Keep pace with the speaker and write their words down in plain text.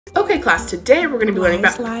Okay, class, today we're going to be learning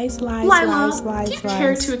about lies, Lila, do you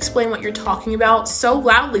care to explain what you're talking about so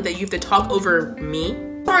loudly that you have to talk over me?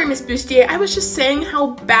 Sorry, Miss Bustier, I was just saying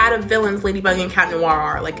how bad of villains Ladybug and Cat Noir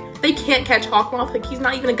are. Like, they can't catch Hawkmoth, like he's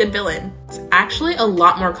not even a good villain. It's actually a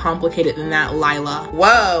lot more complicated than that, Lila.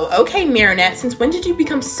 Whoa, okay, Marinette, since when did you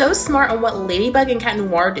become so smart on what Ladybug and Cat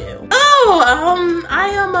Noir do? Oh,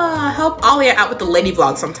 I help Alia out with the lady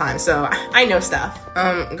vlog sometimes, so I know stuff.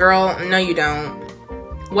 Girl, no you don't.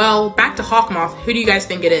 Well, back to Hawkmoth, who do you guys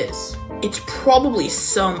think it is? It's probably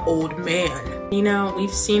some old man. You know,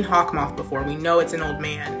 we've seen Hawkmoth before. We know it's an old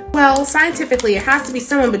man. Well, scientifically, it has to be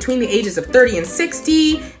someone between the ages of 30 and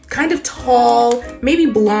 60, kind of tall, maybe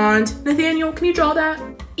blonde. Nathaniel, can you draw that?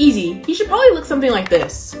 Easy. He should probably look something like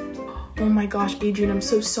this. Oh my gosh, Adrian, I'm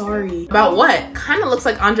so sorry. About what? Kind of looks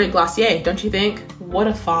like Andre Glacier, don't you think? What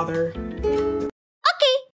a father.